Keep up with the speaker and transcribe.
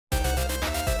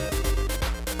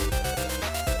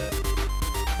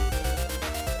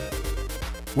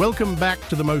Welcome back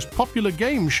to the most popular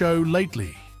game show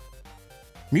lately,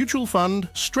 Mutual Fund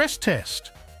Stress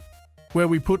Test, where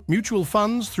we put mutual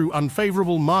funds through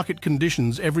unfavorable market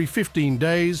conditions every 15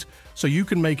 days so you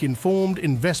can make informed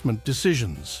investment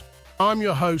decisions. I'm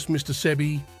your host, Mr.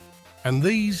 SEBI, and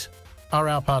these are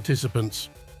our participants.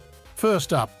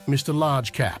 First up, Mr.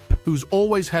 Large Cap, who's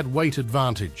always had weight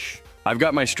advantage. I've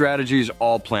got my strategies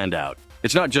all planned out.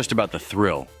 It's not just about the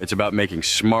thrill, it's about making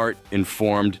smart,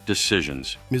 informed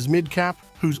decisions. Ms. Mid Cap,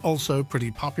 who's also pretty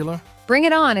popular. Bring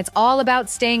it on, it's all about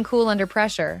staying cool under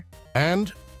pressure.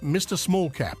 And Mr.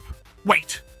 Small Cap.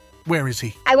 Wait, where is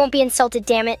he? I won't be insulted,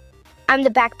 damn it. I'm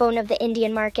the backbone of the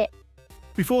Indian market.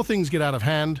 Before things get out of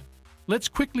hand, let's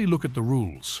quickly look at the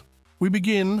rules. We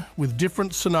begin with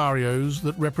different scenarios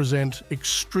that represent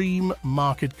extreme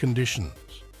market conditions,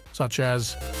 such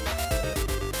as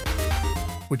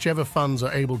whichever funds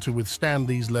are able to withstand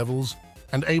these levels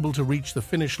and able to reach the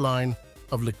finish line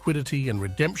of liquidity and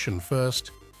redemption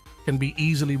first can be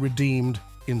easily redeemed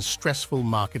in stressful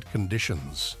market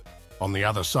conditions. On the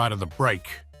other side of the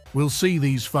break, we'll see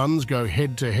these funds go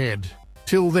head-to-head.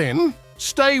 Till then,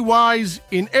 stay wise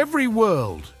in every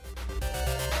world.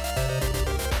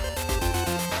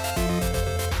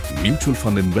 Mutual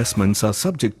fund investments are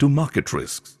subject to market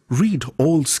risks. Read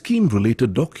all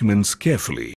scheme-related documents carefully.